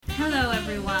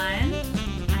everyone.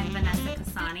 I'm Vanessa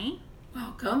Casani.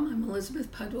 Welcome. I'm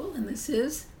Elizabeth Pudwell, and this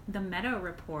is The Meadow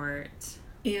Report.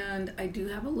 And I do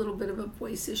have a little bit of a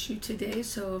voice issue today,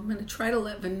 so I'm going to try to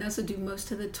let Vanessa do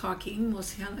most of the talking. We'll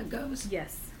see how that goes.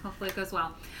 Yes, hopefully it goes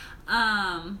well.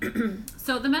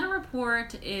 So the Meadow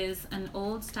Report is an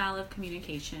old style of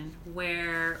communication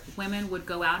where women would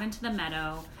go out into the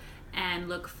meadow and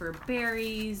look for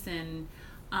berries and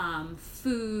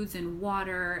foods and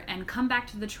water and come back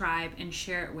to the tribe and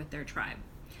share it with their tribe.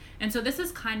 And so this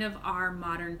is kind of our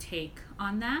modern take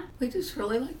on that. We just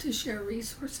really like to share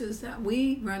resources that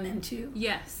we run into.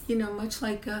 Yes. You know, much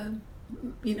like,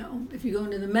 if you go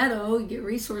into the meadow, you get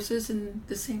resources, and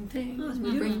the same thing.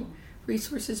 We bring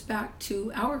resources back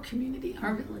to our community,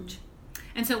 our village.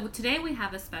 And so today we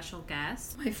have a special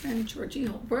guest. My friend Georgie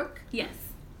Holbrook. Yes.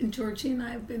 And Georgie and I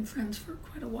have been friends for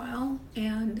quite a while.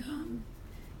 And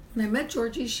when I met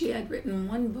Georgie, she had written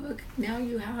one book. Now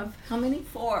you have how many?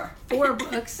 4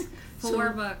 books. Four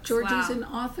books. Georgie's wow. an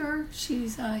author.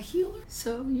 She's a healer.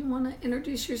 So you want to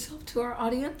introduce yourself to our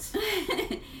audience?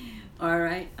 All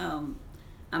right. I'm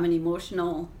an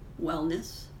emotional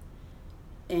wellness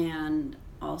and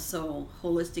also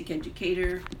holistic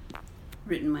educator.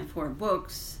 Written my 4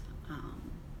 books,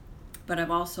 but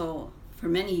I've also, for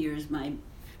many years, my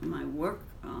work.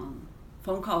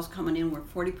 Phone calls coming in where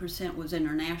 40% was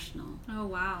international. Oh,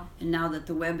 wow. And now that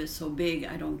the web is so big,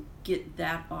 I don't get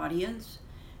that audience.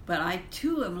 But I,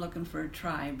 too, am looking for a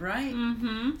tribe, right?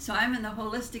 Mm-hmm. So I'm in the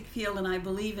holistic field, and I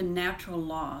believe in natural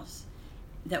laws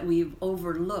that we've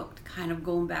overlooked, kind of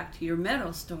going back to your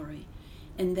meadow story.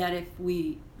 And that if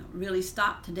we really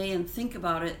stop today and think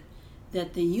about it,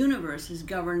 that the universe is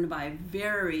governed by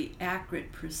very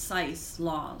accurate, precise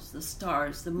laws. The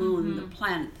stars, the moon, the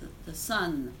planet, the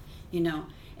sun,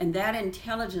 and that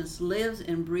intelligence lives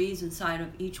and breathes inside of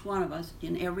each one of us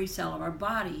in every cell of our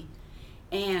body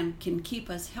and can keep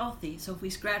us healthy. So if we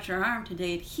scratch our arm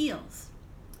today, it heals.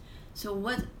 So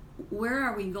where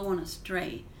are we going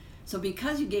astray? So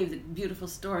because you gave the beautiful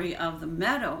story of the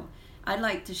meadow, I'd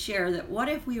like to share that what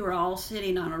if we were all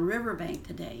sitting on a riverbank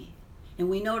today and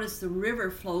we notice the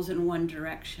river flows in one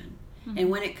direction, and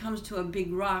when it comes to a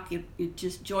big rock, it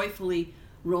just joyfully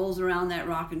rolls around that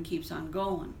rock and keeps on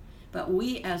going. But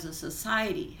we as a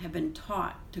society have been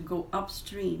taught to go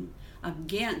upstream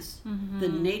against the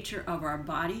nature of our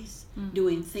bodies,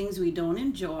 doing things we don't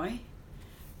enjoy,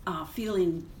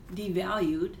 feeling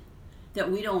devalued,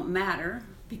 that we don't matter,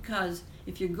 because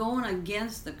if you're going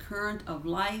against the current of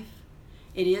life,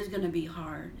 it is going to be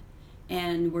hard.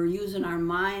 And we're using our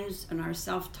minds and our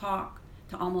self-talk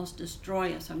to almost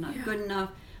destroy us. I'm not good enough,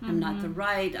 I'm not the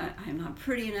right, I'm not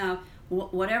pretty enough.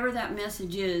 Whatever that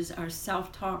message is, our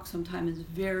self-talk sometimes is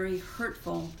very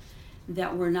hurtful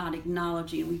that we're not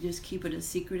acknowledging. We just keep it a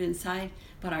secret inside,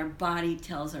 but our body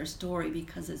tells our story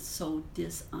because it's so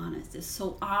dishonest. It's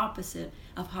so opposite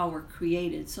of how we're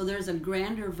created. So there's a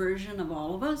grander version of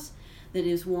all of us that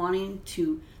is wanting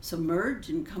to submerge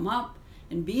and come up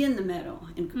and be in the meadow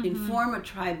and form a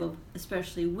tribe of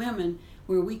especially women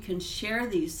where we can share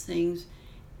these things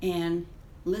and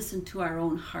listen to our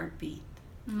own heartbeat.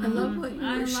 I love what you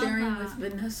were sharing with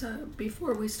Vanessa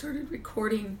before we started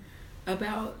recording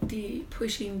about the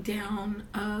pushing down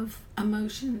of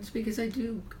emotions, because I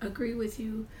do agree with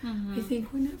you. I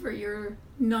think whenever you're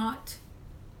not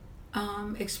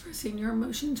expressing your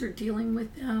emotions or dealing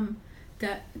with them,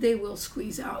 that they will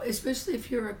squeeze out, especially if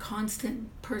you're a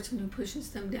constant person who pushes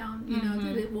them down,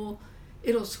 that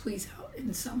it'll squeeze out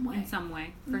in some way. In some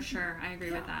way, for sure. I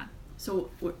agree with that. So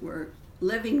we're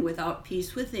living without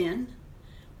peace within,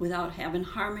 without having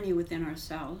harmony within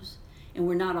ourselves, and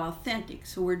we're not authentic.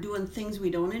 So we're doing things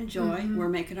we don't enjoy. We're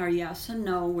making our yes and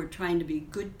no. We're trying to be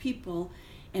good people,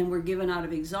 and we're giving out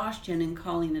of exhaustion and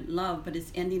calling it love, but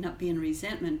it's ending up being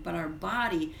resentment. But our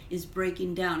body is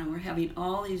breaking down, and we're having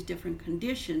all these different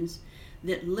conditions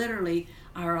that literally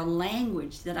are a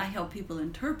language that I help people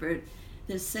interpret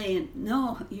that's saying,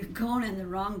 no, you're going in the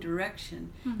wrong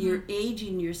direction. You're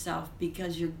aging yourself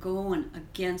because you're going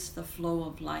against the flow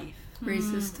of life.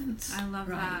 Resistance. I love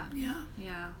that.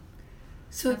 Yeah.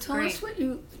 So That's tell great. us what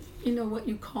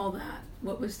you call that.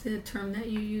 What was the term that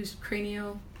you used?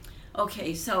 Cranio.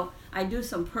 Okay, so I do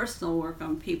some personal work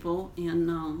on people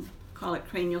and call it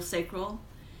craniosacral.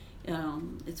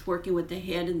 It's working with the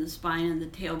head and the spine and the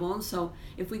tailbone. So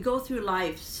if we go through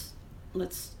life,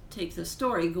 let's take the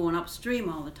story, going upstream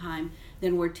all the time,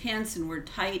 then we're tense and we're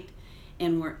tight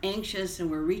and we're anxious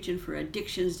and we're reaching for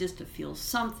addictions just to feel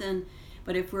something.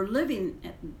 But if we're living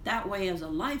that way as a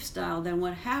lifestyle, then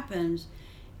what happens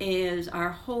is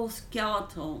our whole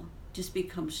skeletal just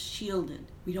becomes shielded.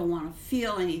 We don't want to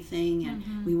feel anything,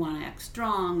 and we want to act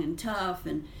strong and tough,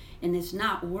 and it's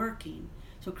not working.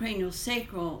 So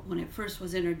craniosacral, when it first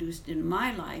was introduced in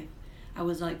my life, I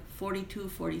was like 42,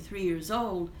 43 years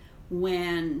old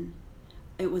when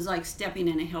it was like stepping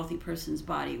in a healthy person's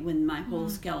body, when my whole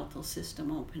skeletal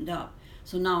system opened up.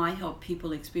 So now I help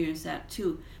people experience that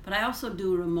too. But I also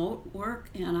do remote work,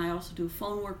 and I also do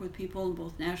phone work with people,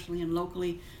 both nationally and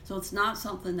locally. So it's not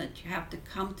something that you have to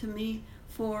come to me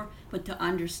for, but to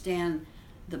understand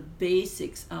the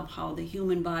basics of how the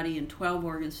human body and 12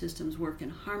 organ systems work in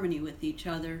harmony with each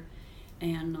other.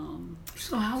 And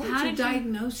so how would you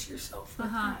diagnose yourself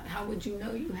with that? How would you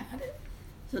know you had it?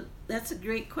 So that's a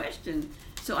great question.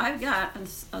 So I've got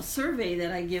a survey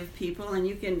that I give people, and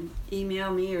you can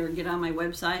email me or get on my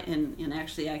website, and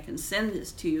actually I can send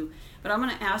this to you. But I'm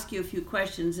going to ask you a few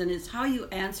questions, and it's how you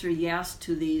answer yes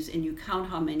to these, and you count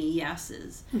how many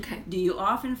yeses. Okay. Do you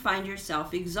often find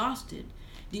yourself exhausted?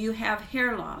 Do you have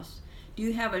hair loss? Do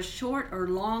you have a short or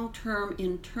long-term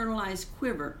internalized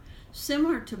quiver,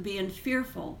 similar to being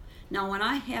fearful? Now, when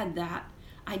I had that,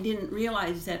 I didn't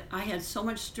realize that I had so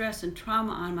much stress and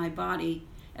trauma on my body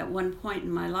at one point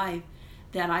in my life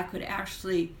that I could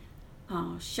actually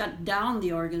shut down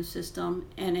the organ system,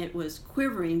 and it was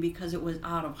quivering because it was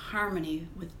out of harmony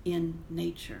within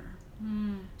nature.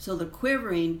 So the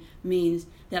quivering means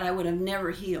that I would have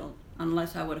never healed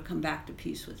unless I would have come back to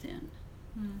peace within,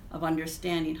 of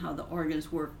understanding how the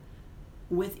organs work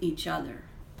with each other.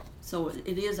 So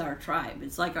it is our tribe.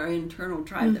 It's like our internal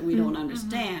tribe that we don't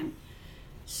understand.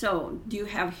 So, do you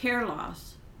have hair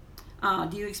loss?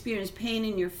 Do you experience pain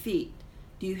in your feet?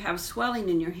 Do you have swelling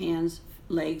in your hands,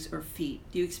 legs, or feet?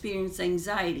 Do you experience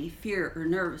anxiety, fear, or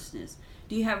nervousness?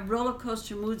 Do you have roller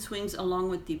coaster mood swings along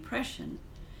with depression?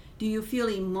 Do you feel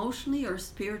emotionally or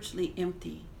spiritually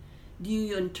empty? Do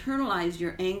you internalize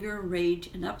your anger, rage,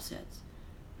 and upsets?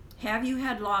 Have you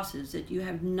had losses that you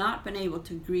have not been able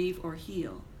to grieve or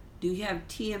heal? Do you have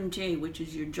TMJ, which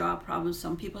is your jaw problems?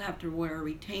 Some people have to wear a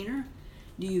retainer.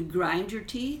 Do you grind your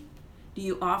teeth? Do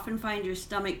you often find your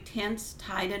stomach tense,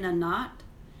 tied in a knot?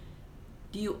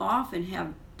 Do you often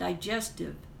have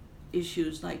digestive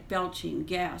issues like belching,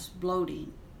 gas,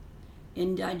 bloating,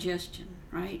 indigestion,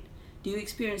 right? Do you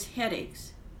experience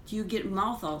headaches? Do you get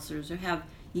mouth ulcers or have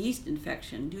yeast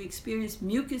infection? Do you experience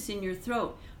mucus in your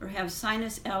throat or have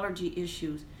sinus allergy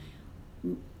issues?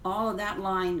 All of that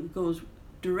line goes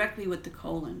directly with the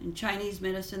colon. In Chinese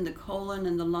medicine, the colon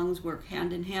and the lungs work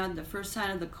hand in hand. The first sign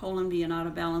of the colon being out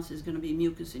of balance is going to be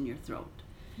mucus in your throat.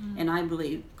 And I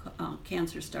believe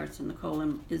cancer starts in the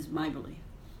colon, is my belief.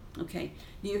 Okay.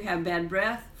 Do you have bad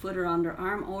breath, foot or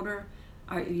underarm odor?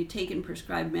 Are you taking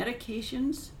prescribed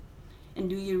medications? And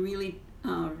do you really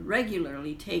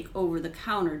regularly take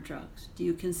over-the-counter drugs? Do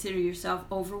you consider yourself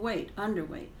overweight,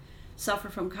 underweight, suffer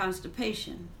from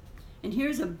constipation? And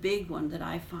here's a big one that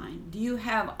I find. Do you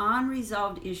have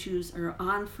unresolved issues or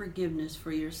unforgiveness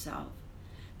for yourself?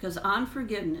 Because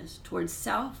unforgiveness towards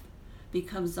self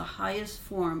becomes the highest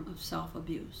form of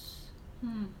self-abuse.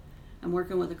 I'm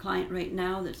working with a client right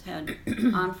now that's had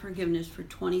unforgiveness for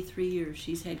 23 years.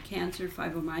 She's had cancer,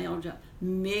 fibromyalgia,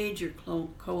 major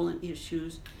colon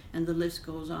issues, and the list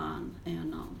goes on.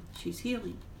 And she's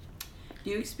healing. Do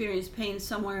you experience pain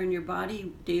somewhere in your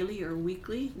body daily or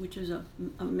weekly, which is a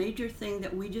major thing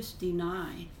that we just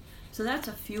deny? So that's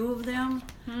a few of them.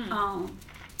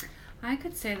 I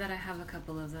could say that I have a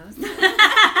couple of those.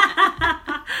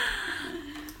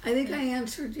 I think I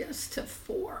answered yes to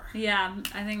 4. Yeah,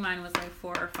 I think mine was like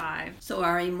 4 or 5. So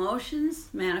our emotions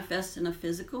manifest in a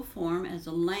physical form as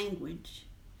a language.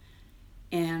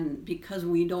 And because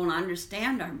we don't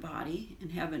understand our body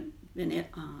and haven't been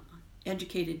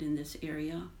educated in this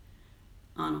area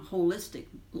on a holistic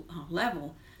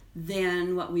level,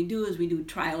 then what we do is we do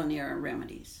trial and error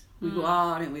remedies. We go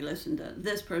out and we listen to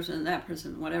this person, that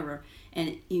person, whatever,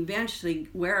 and eventually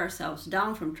wear ourselves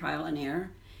down from trial and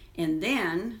error. And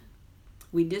then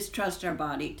we distrust our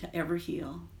body to ever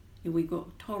heal. And we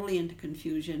go totally into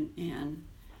confusion and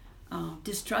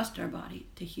distrust our body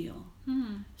to heal.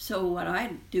 So what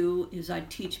I do is I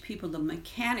teach people the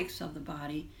mechanics of the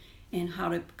body and how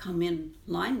to come in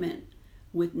alignment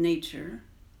with nature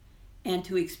and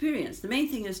to experience. The main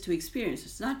thing is to experience.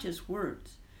 It's not just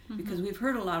words. Because we've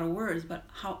heard a lot of words, but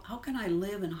how can I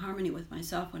live in harmony with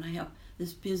myself when I have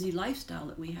this busy lifestyle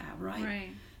that we have, right?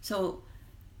 So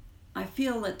I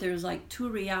feel that there's like 2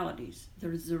 realities.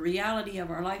 There's the reality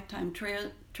of our lifetime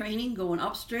training going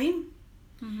upstream,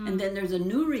 and then there's a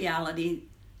new reality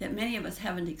that many of us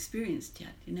haven't experienced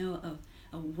yet,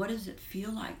 of what does it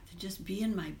feel like to just be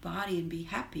in my body and be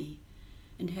happy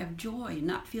and have joy and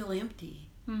not feel empty.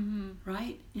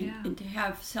 right? Yeah. And to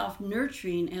have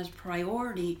self-nurturing as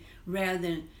priority rather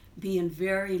than being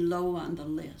very low on the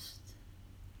list.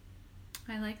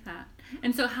 I like that.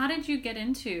 And so how did you get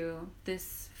into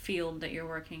this field that you're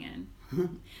working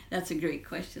in? That's a great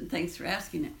question. Thanks for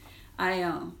asking it. I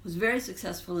was very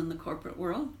successful in the corporate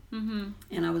world,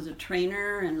 and I was a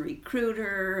trainer and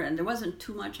recruiter, and there wasn't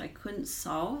too much I couldn't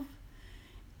solve.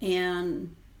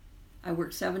 And I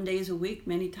worked 7 days a week,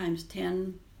 many times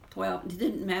 10, 12. It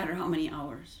didn't matter how many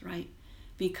hours, right?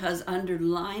 Because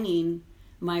underlining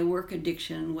my work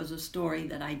addiction was a story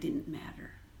that I didn't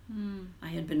matter. I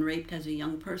had been raped as a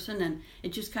young person, and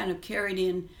it just kind of carried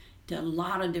in to a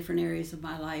lot of different areas of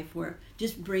my life where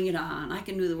just bring it on. I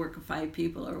can do the work of 5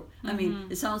 people. Or I mean,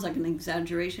 it sounds like an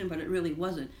exaggeration, but it really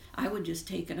wasn't. I would just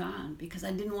take it on because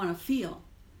I didn't want to feel.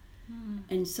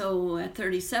 And so at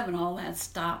 37, all that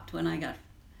stopped when I got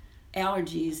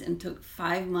allergies and took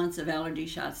 5 months of allergy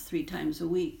shots 3 times a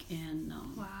week. And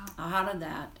out of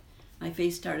that, my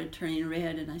face started turning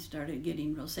red, and I started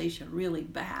getting rosacea really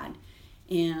bad.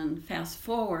 And fast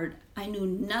forward, I knew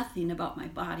nothing about my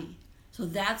body. So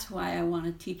that's why I want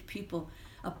to teach people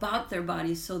about their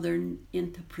bodies so they're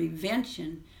into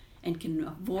prevention and can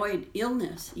avoid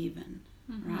illness even,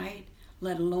 right?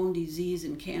 Let alone disease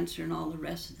and cancer and all the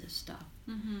rest of this stuff.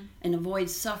 And avoid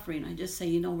suffering. I just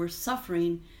say, we're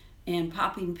suffering and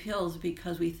popping pills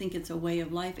because we think it's a way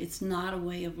of life. It's not a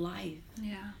way of life.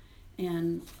 Yeah.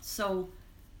 And so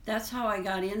that's how I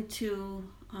got into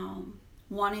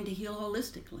wanting to heal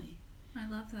holistically. I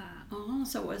love that.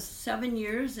 So it was 7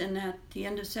 years, and at the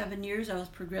end of 7 years, I was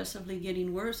progressively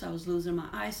getting worse. I was losing my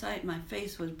eyesight. My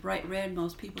face was bright red.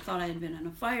 Most people thought I had been in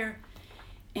a fire.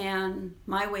 And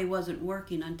my way wasn't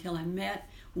working until I met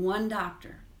one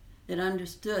doctor that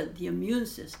understood the immune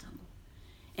system.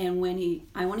 And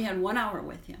I only had 1 hour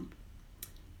with him,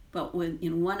 but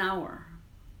in 1 hour,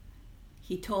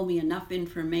 he told me enough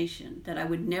information that I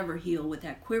would never heal with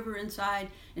that quiver inside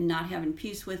and not having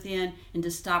peace within, and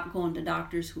to stop going to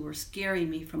doctors who were scaring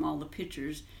me from all the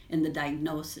pictures and the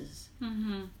diagnosis.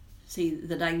 See,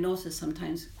 the diagnosis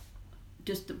sometimes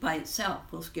just by itself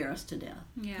will scare us to death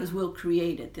because we'll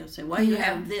create it. They'll say, well, you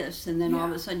have this, and then all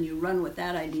of a sudden you run with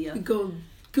that idea. You go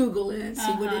Google it,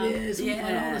 see what it is, and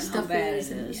what all the stuff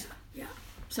is.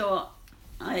 So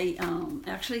I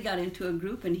actually got into a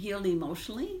group and healed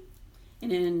emotionally.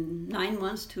 And in 9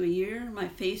 months to a year, my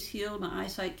face healed, my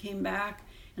eyesight came back,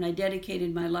 and I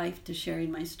dedicated my life to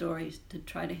sharing my stories to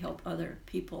try to help other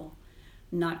people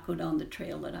not go down the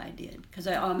trail that I did. Because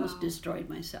I almost destroyed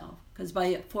myself. Because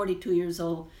by 42 years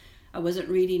old, I wasn't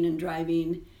reading and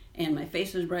driving, and my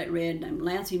face was bright red, and I'm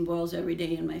lancing boils every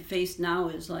day, and my face now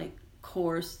is like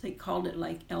coarse. They called it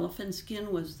like elephant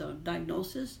skin was the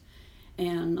diagnosis.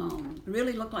 And it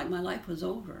really looked like my life was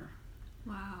over.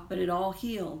 Wow. But it all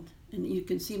healed. And you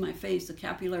can see my face, the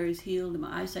capillaries healed, and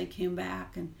my eyesight came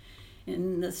back.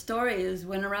 And the story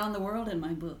went around the world in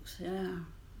my books. Yeah.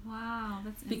 Wow,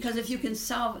 that's because if you can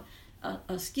solve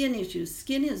a skin issue,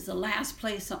 skin is the last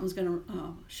place something's going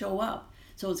to show up.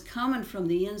 So it's coming from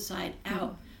the inside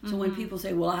out. So when people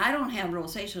say, well, I don't have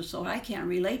rosacea, so I can't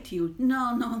relate to you.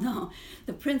 No.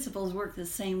 The principles work the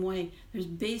same way. There's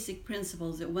basic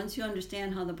principles that once you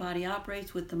understand how the body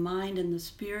operates with the mind and the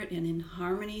spirit and in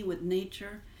harmony with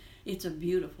nature, it's a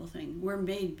beautiful thing. We're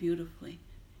made beautifully.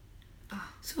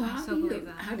 So how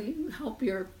do you help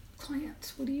your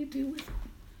clients? What do you do with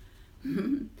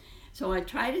them? So I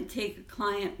try to take a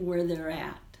client where they're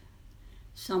at.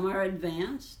 Some are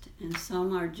advanced and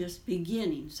some are just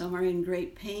beginning. Some are in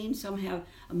great pain. Some have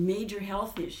a major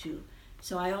health issue.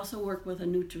 So I also work with a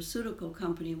nutraceutical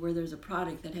company where there's a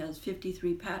product that has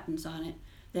 53 patents on it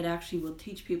that actually will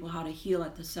teach people how to heal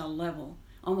at the cell level,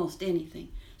 almost anything.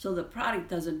 So the product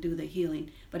doesn't do the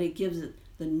healing, but it gives it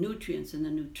the nutrients and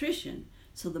the nutrition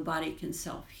so the body can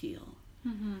self-heal.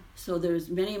 So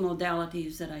there's many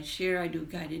modalities that I share. I do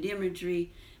guided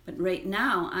imagery, but right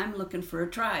now I'm looking for a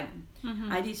tribe.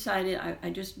 I decided, I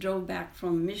just drove back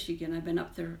from Michigan. I've been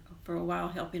up there for a while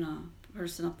helping a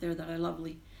person up there that I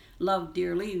love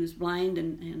dearly, who's blind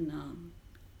and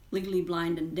legally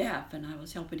blind and deaf, and I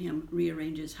was helping him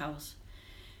rearrange his house.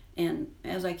 And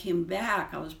as I came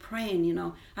back, I was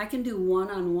praying, I can do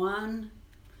one-on-one,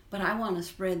 but I want to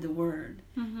spread the word.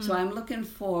 So I'm looking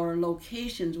for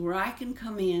locations where I can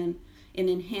come in and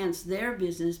enhance their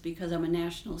business because I'm a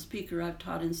national speaker. I've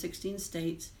taught in 16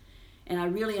 states, and I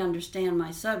really understand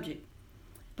my subject.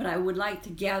 But I would like to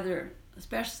gather,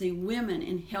 especially women,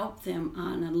 and help them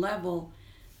on a level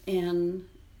and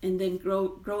then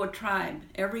grow a tribe.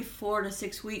 Every 4 to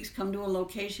 6 weeks, come to a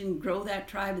location, grow that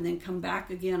tribe, and then come back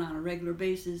again on a regular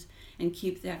basis and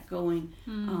keep that going.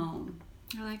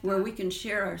 I like where that. we can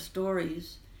share our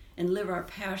stories and live our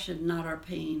passion, not our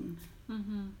pain.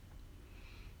 Mm-hmm.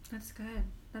 That's good.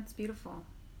 That's beautiful.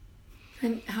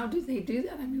 And how do they do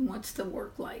that? I mean, what's the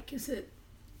work like? Is it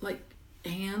like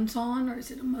hands-on, or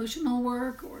is it emotional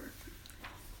work, or?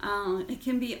 It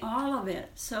can be all of it.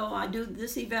 So I do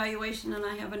this evaluation, and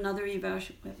I have another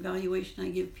evaluation I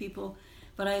give people,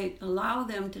 but I allow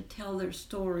them to tell their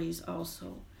stories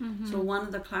also. Mm-hmm. So one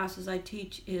of the classes I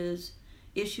teach is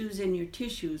issues in your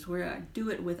tissues, where I do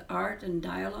it with art and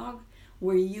dialogue,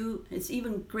 where it's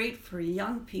even great for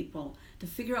young people to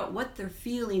figure out what they're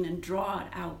feeling and draw it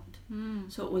out.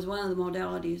 So it was one of the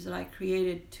modalities that I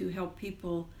created to help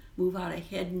people move out of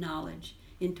head knowledge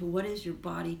into what is your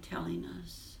body telling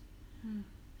us.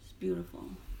 It's beautiful.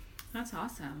 That's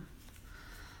awesome.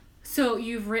 So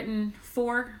you've written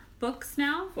 4 books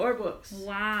now? 4 books.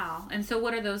 Wow. And so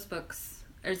what are those books?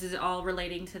 Is it all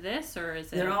relating to this, or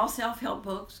is it? They're all self-help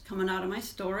books coming out of my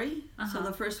story. Uh-huh. So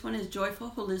the first one is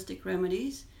Joyful Holistic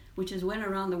Remedies, which has went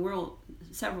around the world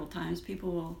several times.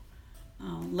 People will,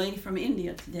 lady from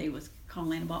India today was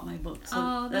calling about my book.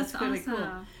 So that's really awesome. cool.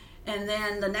 And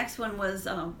then the next one was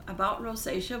about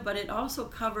rosacea, but it also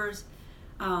covers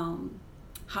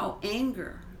how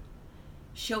anger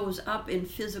shows up in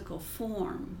physical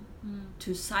form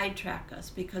to sidetrack us,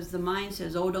 because the mind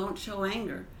says, oh, don't show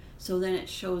anger. So then it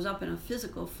shows up in a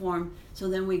physical form. So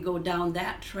then we go down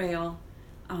that trail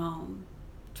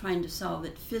trying to solve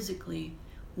it physically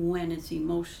when it's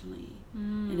emotionally.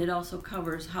 And it also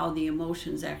covers how the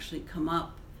emotions actually come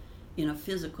up in a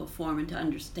physical form, and to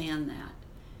understand that.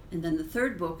 And then the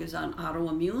third book is on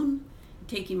autoimmune,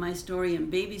 taking my story in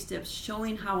baby steps,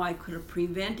 showing how I could have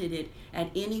prevented it at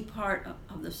any part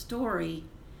of the story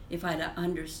if I'd have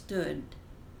understood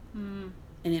and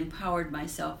empowered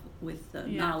myself with the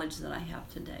knowledge that I have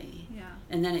today. Yeah.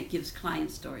 And then it gives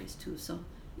client stories too, so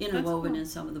interwoven in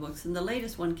some of the books. And the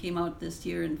latest one came out this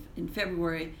year in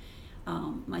February.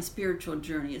 My spiritual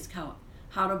journey is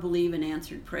how to believe in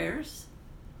answered prayers,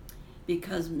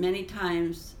 because many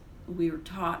times we were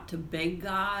taught to beg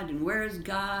God, and where is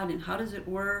God, and how does it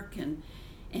work, and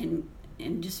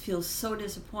just feel so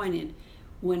disappointed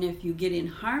when, if you get in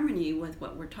harmony with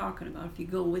what we're talking about, if you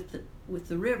go with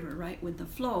the river, right, with the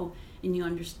flow, and you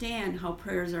understand how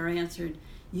prayers are answered,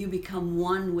 you become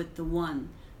one with the one.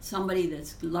 Somebody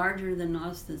that's larger than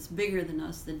us, that's bigger than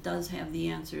us, that does have the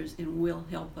answers and will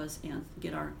help us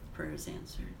get our prayers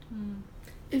answered.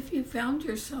 If you found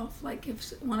yourself, like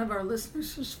if one of our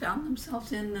listeners has found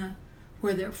themselves in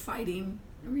where they're fighting,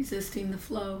 resisting the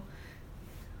flow,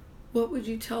 what would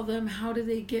you tell them? How do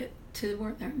they get to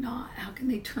where they're not? How can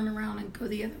they turn around and go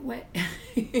the other way?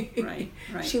 Right.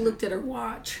 She looked at her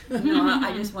watch. No,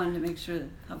 I just wanted to make sure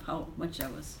of how much I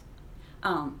was.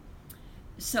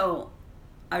 So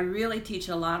I really teach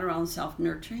a lot around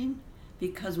self-nurturing,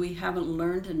 because we haven't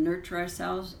learned to nurture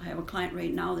ourselves. I have a client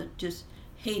right now that just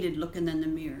hated looking in the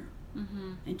mirror.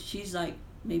 And she's like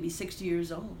maybe 60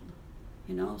 years old,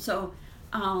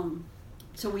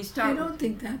 So we start. I don't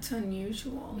think that's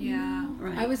unusual. Yeah.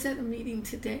 Right. I was at a meeting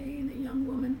today, and a young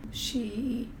woman,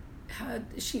 she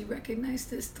recognized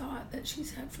this thought that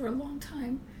she's had for a long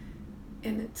time,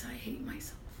 and it's, I hate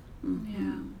myself.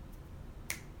 Yeah.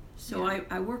 So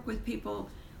I work with people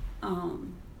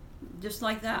just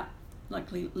like that,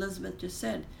 like Elizabeth just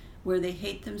said, where they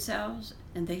hate themselves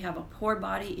and they have a poor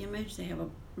body image, they have a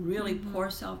really poor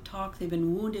self-talk, they've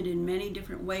been wounded in many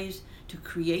different ways to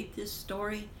create this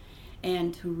story,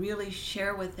 and to really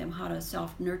share with them how to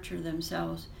self-nurture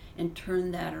themselves and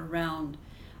turn that around.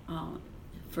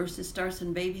 First it starts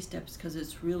in baby steps, because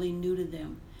it's really new to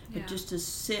them, but just to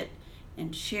sit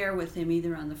and share with them,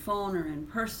 either on the phone or in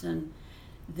person,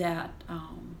 that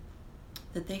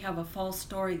they have a false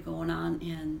story going on,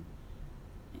 and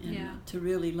to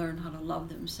really learn how to love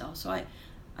themselves. So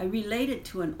I relate it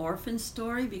to an orphan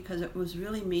story, because it was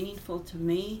really meaningful to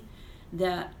me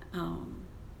that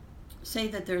say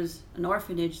that there's an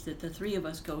orphanage that the 3 of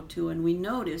us go to, and we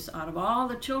notice out of all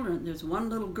the children there's one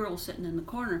little girl sitting in the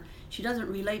corner. She doesn't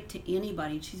relate to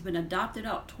anybody. She's been adopted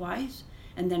out twice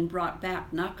and then brought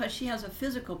back, not because she has a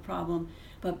physical problem,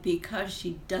 but because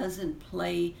she doesn't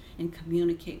play and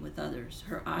communicate with others.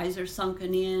 Her eyes are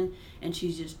sunken in, and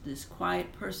she's just this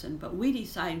quiet person. But we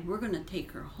decide we're going to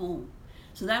take her home.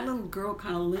 So that little girl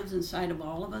kind of lives inside of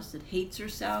all of us, that hates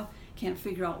herself, can't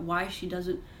figure out why she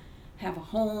doesn't have a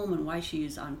home, and why she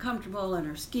is uncomfortable in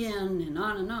her skin, and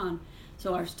on and on.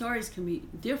 So our stories can be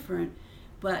different,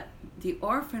 but the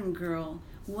orphan girl,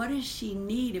 what does she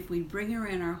need if we bring her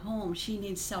in our home? She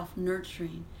needs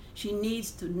self-nurturing. She needs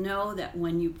to know that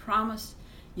when you promise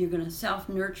you're going to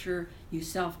self-nurture, you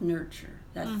self-nurture.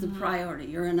 That's the priority.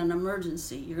 You're in an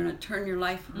emergency. You're going to turn your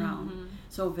life around.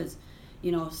 So if it's,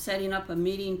 setting up a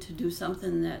meeting to do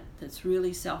something that's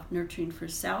really self-nurturing for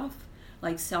self,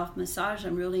 like self-massage,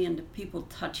 I'm really into people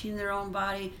touching their own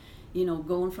body,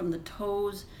 going from the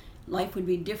toes. Life would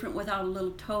be different without a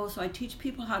little toe. So I teach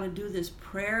people how to do this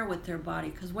prayer with their body,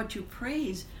 because what you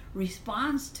praise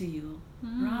responds to you,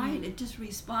 right? It just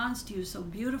responds to you so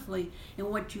beautifully. And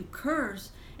what you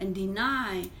curse and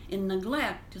deny and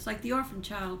neglect, just like the orphan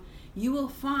child, you will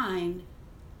find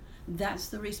that's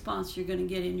the response you're going to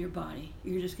get in your body.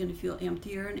 You're just going to feel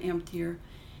emptier and emptier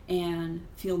and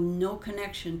feel no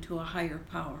connection to a higher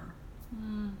power.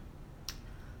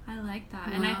 I like that.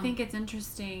 Wow. And I think it's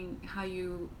interesting how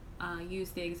you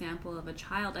use the example of a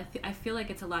child. I feel like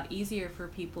it's a lot easier for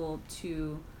people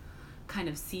to kind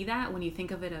of see that when you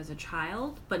think of it as a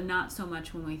child, but not so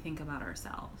much when we think about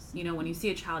ourselves. When you see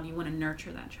a child, you want to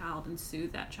nurture that child and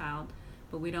soothe that child,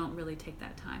 but we don't really take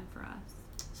that time for us.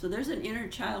 So there's an inner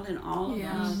child in all of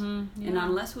us. Yeah. And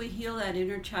unless we heal that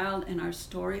inner child and our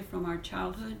story from our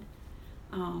childhood,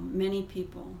 many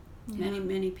people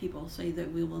say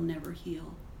that we will never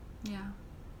heal. Yeah.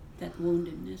 That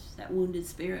woundedness, that wounded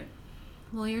spirit.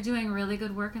 Well, you're doing really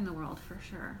good work in the world, for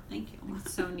sure. Thank you.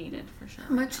 It's so needed, for sure.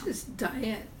 How much is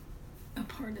diet a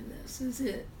part of this?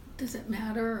 Does it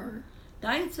matter? Or?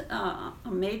 Diet's a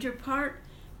major part,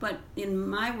 but in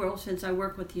my world, since I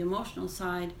work with the emotional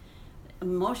side,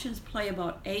 emotions play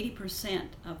about 80%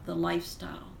 of the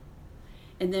lifestyle.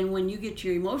 And then when you get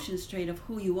your emotions straight of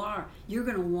who you are, you're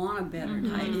going to want a better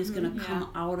diet. It's going to come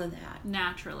out of that.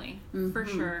 Naturally, for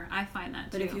sure. I find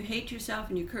that too. But if you hate yourself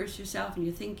and you curse yourself and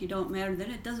you think you don't matter, then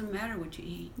it doesn't matter what you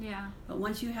eat. Yeah. But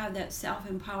once you have that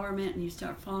self-empowerment and you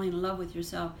start falling in love with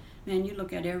yourself, man, you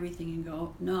look at everything and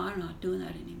go, no, I'm not doing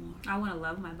that anymore. I want to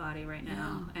love my body right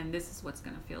now, and this is what's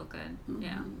going to feel good.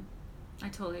 Yeah. I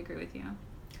totally agree with you.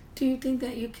 Do you think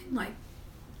that you can,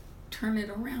 turn it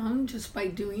around just by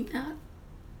doing that?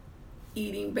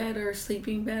 Eating better,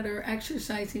 sleeping better,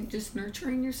 exercising, just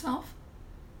nurturing yourself?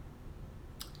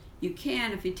 You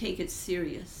can if you take it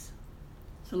serious.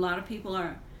 So a lot of people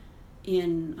are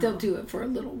in... They'll do it for a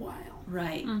little while.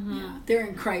 Right. Yeah, they're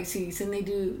in crises and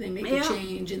they make a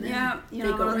change and then they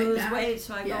go right lose back. weight.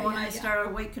 So I go when I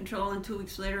start weight control, and 2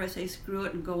 weeks later I say screw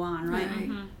it and go on,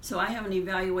 right? So I have an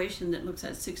evaluation that looks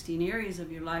at 16 areas of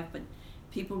your life, but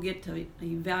people get to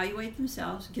evaluate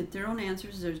themselves, get their own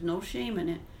answers. There's no shame in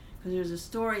it, because there's a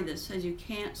story that says you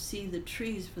can't see the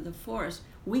trees for the forest.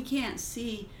 We can't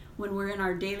see when we're in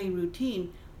our daily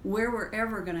routine where we're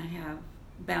ever going to have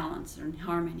balance and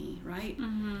harmony, right?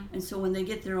 And so when they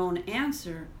get their own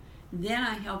answer, then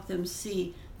I help them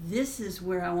see, this is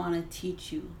where I want to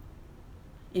teach you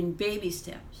in baby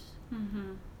steps.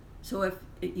 So if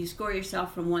you score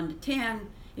yourself from 1 to 10,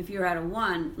 if you're at a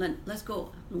 1, let's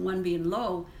go, 1 being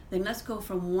low, then let's go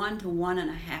from 1 to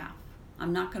 1.5.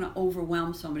 I'm not going to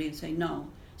overwhelm somebody and say no.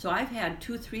 So I've had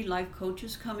 2, 3 life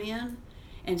coaches come in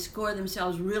and score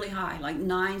themselves really high, like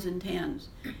 9s and 10s.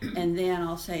 And then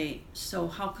I'll say, so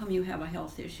how come you have a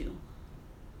health issue?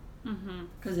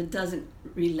 Because it doesn't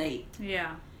relate.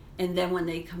 Yeah. And then when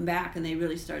they come back and they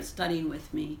really start studying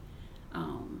with me,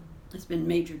 it's been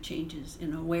major changes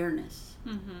in awareness.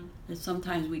 That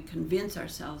sometimes we convince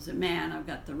ourselves that, man, I've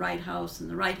got the right house and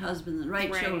the right husband and the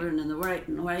right children and the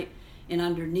right, and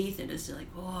underneath it it's like,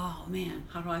 oh man,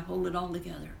 how do I hold it all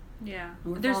together? Yeah.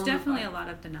 There's definitely a lot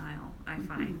of denial, I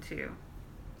find too.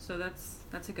 So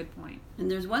that's a good point.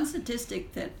 And there's one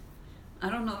statistic that, I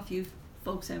don't know if you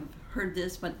folks have heard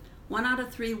this, but 1 out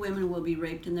of 3 women will be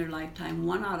raped in their lifetime.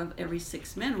 1 out of every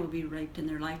 6 men will be raped in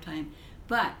their lifetime.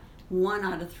 But 1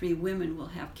 out of 3 women will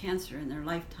have cancer in their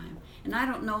lifetime. And I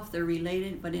don't know if they're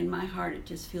related, but in my heart it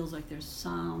just feels like there's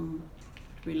some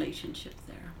relationship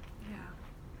there. Yeah.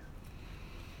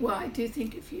 Well, I do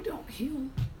think if you don't heal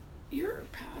your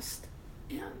past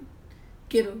and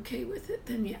get okay with it,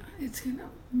 then it's going to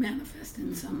manifest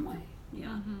in some way.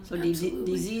 Yeah. So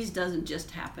disease doesn't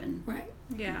just happen. Right.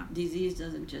 Yeah. Disease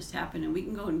doesn't just happen, and we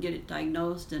can go and get it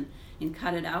diagnosed and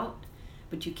cut it out,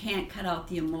 but you can't cut out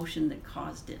the emotion that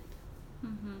caused it.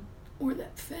 Or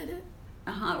that fed it.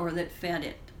 Or that fed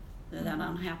it, that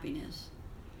unhappiness.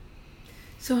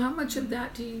 So how much of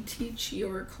that do you teach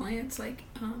your clients? Like,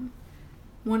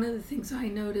 one of the things I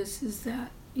notice is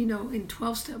that, in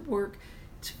 12-step work,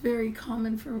 it's very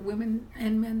common for women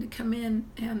and men to come in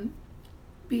and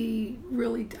be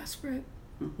really desperate,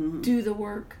 do the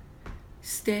work,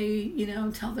 stay,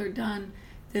 until they're done.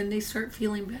 Then they start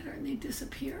feeling better and they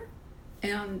disappear.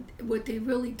 And what they've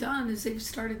really done is they've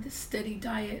started this steady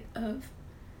diet of,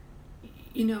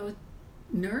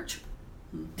 nurture,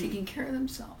 taking care of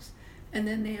themselves, and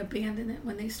then they abandon it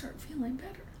when they start feeling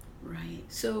better. Right.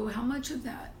 So how much of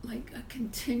that, like a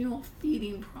continual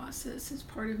feeding process, is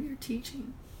part of your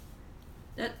teaching?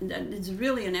 That is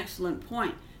really an excellent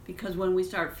point, because when we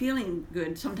start feeling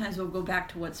good, sometimes we'll go back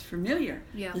to what's familiar.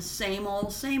 Yeah. The same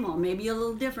old, maybe a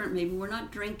little different. Maybe we're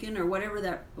not drinking or whatever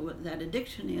that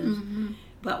addiction is,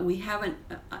 but we haven't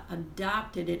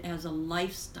adopted it as a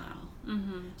lifestyle.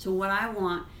 So what I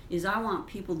want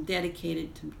people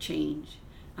dedicated to change.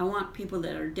 I want people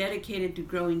that are dedicated to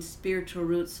growing spiritual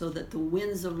roots, so that the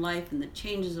winds of life and the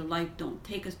changes of life don't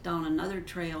take us down another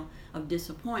trail of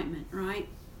disappointment, right?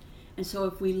 And so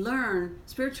if we learn,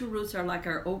 spiritual roots are like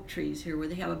our oak trees here, where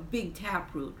they have a big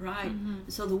tap root, right?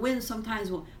 So the wind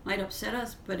sometimes might upset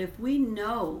us, but if we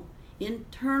know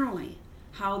internally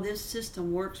how this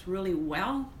system works really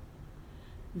well,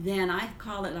 then I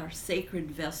call it our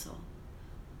sacred vessel.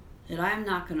 That I'm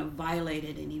not going to violate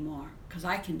it anymore, because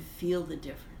I can feel the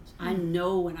difference. I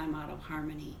know when I'm out of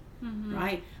harmony,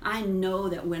 right? I know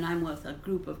that when I'm with a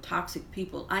group of toxic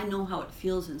people, I know how it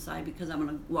feels inside, because I'm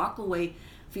going to walk away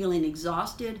feeling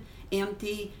exhausted,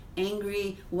 empty,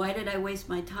 angry. Why did I waste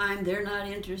my time? They're not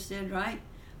interested, right?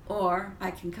 Or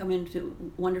I can come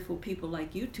into wonderful people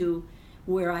like you two,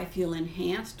 where I feel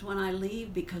enhanced when I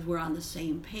leave, because we're on the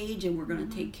same page and we're going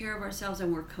to take care of ourselves,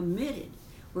 and we're committed.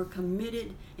 We're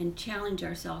committed and challenge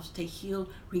ourselves to heal,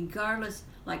 regardless,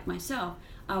 like myself,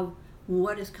 of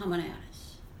what is coming at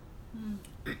us.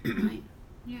 Right?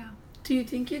 Yeah. Do you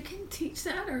think you can teach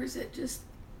that, or is it just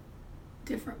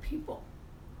different people?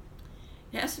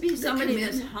 It has to be somebody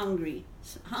that's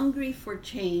hungry for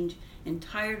change and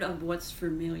tired of what's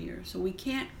familiar. So we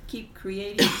can't keep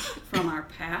creating from our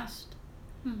past,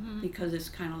 because it's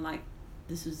kind of like,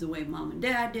 this is the way mom and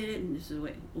dad did it, and this is the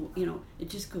way, it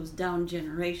just goes down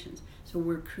generations. So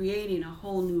we're creating a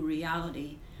whole new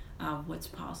reality of what's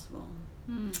possible.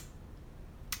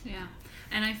 Yeah.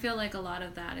 And I feel like a lot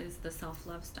of that is the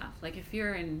self-love stuff. Like, if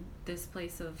you're in this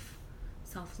place of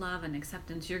self-love and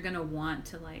acceptance, you're going to want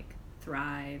to, like,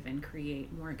 thrive and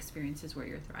create more experiences where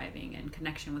you're thriving and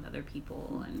connection with other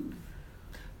people. And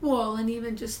and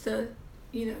even just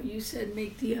you said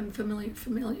make the unfamiliar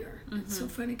familiar. It's so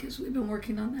funny, because we've been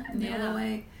working on that in the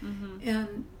LOA.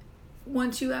 And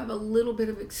once you have a little bit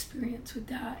of experience with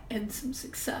that and some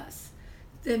success,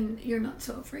 then you're not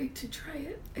so afraid to try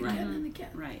it again and again.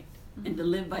 Right. And to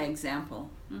live by example.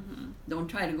 Don't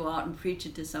try to go out and preach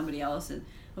it to somebody else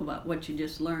about what you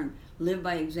just learned. Live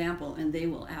by example, and they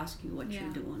will ask you what you're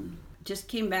doing. Just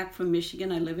came back from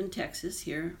Michigan. I live in Texas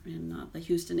here in the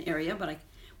Houston area, but I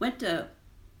went to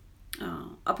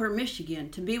Upper Michigan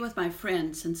to be with my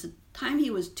friend. Since the time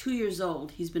he was 2 years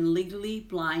old, he's been legally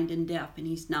blind and deaf, and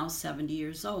he's now 70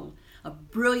 years old. A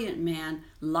brilliant man,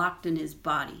 locked in his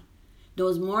body.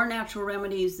 Knows more natural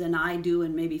remedies than I do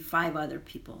and maybe 5 other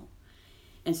people.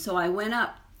 And so I went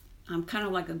up. I'm kind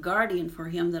of like a guardian for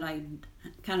him, that I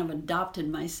kind of adopted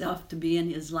myself to be in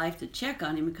his life to check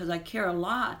on him, because I care a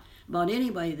lot about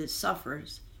anybody that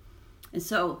suffers. And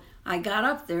so I got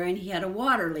up there, and he had a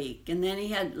water leak, and then he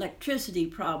had electricity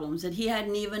problems that he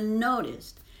hadn't even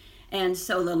noticed. And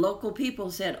so the local people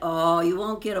said, "Oh, you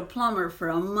won't get a plumber for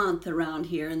a month around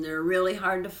here, and they're really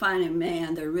hard to find, and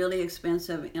man, they're really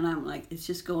expensive." And I'm like, it's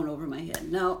just going over my head.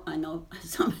 No, I know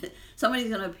somebody's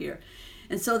going to appear.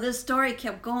 And so this story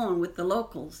kept going with the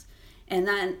locals. And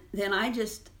then I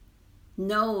just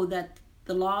know that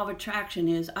the law of attraction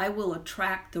is I will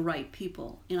attract the right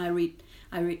people. And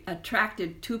I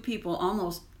attracted 2 people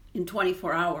almost in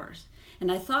 24 hours.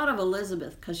 And I thought of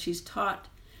Elizabeth, because she's taught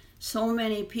so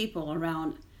many people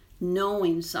around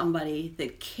knowing somebody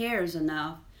that cares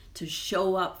enough to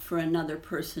show up for another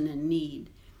person in need.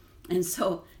 And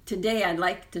so today I'd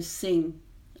like to sing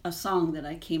a song that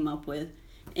I came up with,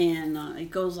 and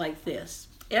it goes like this.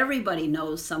 Everybody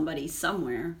knows somebody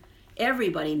somewhere.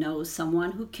 Everybody knows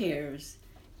someone who cares.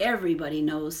 Everybody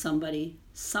knows somebody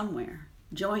somewhere.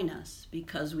 Join us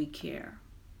because we care.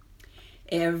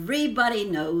 Everybody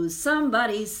knows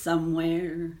somebody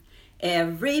somewhere.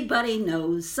 Everybody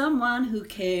knows someone who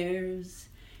cares.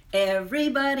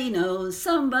 Everybody knows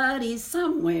somebody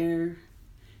somewhere.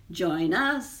 Join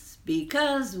us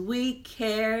because we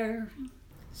care.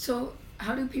 So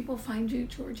how do people find you,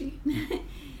 Georgie?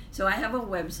 So I have a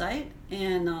website,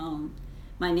 and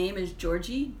my name is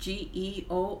Georgie, Georgie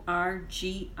Holbrook,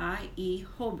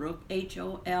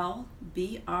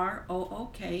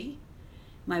 HOLBROOK.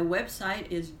 My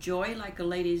website is Joy, like a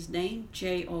lady's name,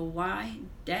 JOY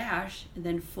dash, and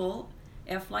then full,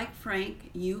 F like Frank,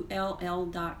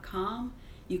 ULL.com.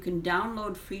 You can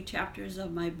download free chapters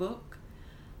of my book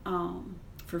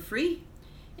for free.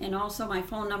 And also my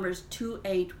phone number is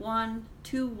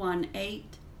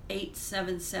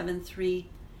 281-218-8773.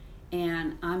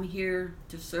 And I'm here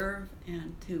to serve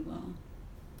and to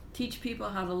teach people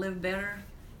how to live better.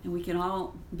 And we can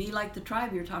all be like the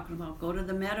tribe you're talking about. Go to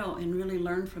the meadow and really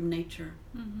learn from nature.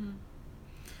 Mm-hmm.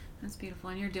 That's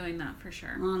beautiful. And you're doing that for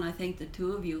sure. Well, and I thank the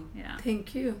two of you. Yeah.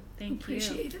 Thank you. Thank you.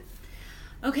 Appreciate it.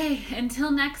 Okay,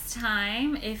 until next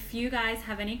time, if you guys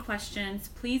have any questions,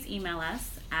 please email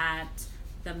us at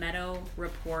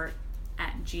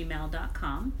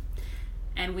themeadowreport@gmail.com.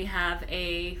 And we have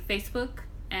a Facebook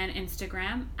and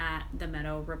Instagram at The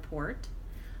Meadow Report.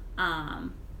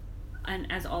 And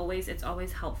as always, it's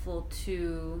always helpful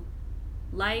to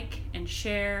like and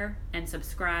share and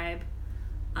subscribe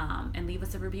and leave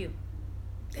us a review.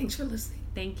 Thanks for listening.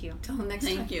 Thank you. Till next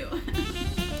time.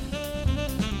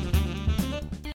 Thank you.